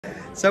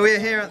So we're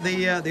here at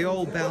the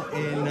Old Bell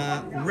in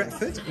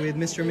Retford with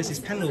Mr. and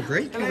Mrs.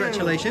 Pendlebury.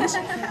 Congratulations.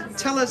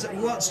 Tell us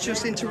what's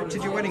just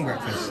interrupted your wedding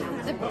breakfast.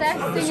 The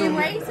best singing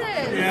waiters.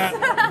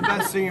 Yeah,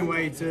 best singing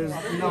waiters.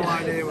 No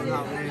idea what's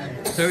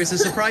happening. So it's a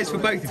surprise for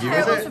both of you,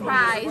 was it?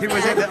 Surprise. Who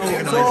was it that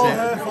It's all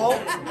organised her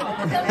fault.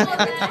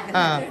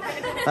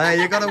 it?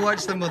 You got to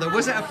watch the mother.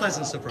 Was it a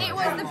pleasant surprise? It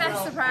was the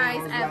best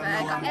surprise ever.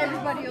 Got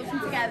everybody up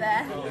and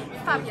together.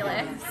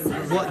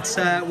 Fabulous.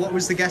 What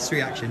was the guest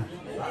reaction?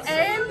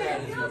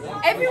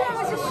 Everyone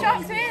was just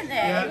shocked, weren't they?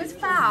 Yeah. It was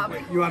fab.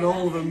 You had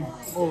all of them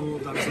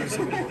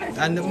dancing.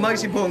 And the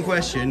most important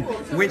question,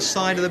 which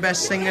side are the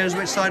best singers,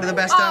 which side are the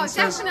best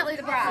dancers? Definitely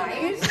the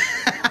bride.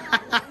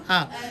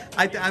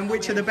 And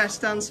which are the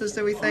best dancers,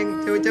 do we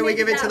think? Do we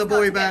give it to the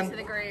boy band?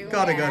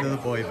 Gotta go to the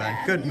boy band.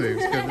 Good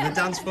moves, good. The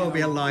dance floor will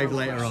be alive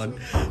later on.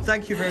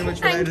 Thank you very much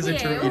for letting us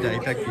interrupt your day.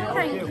 Thank you.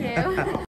 Thank you.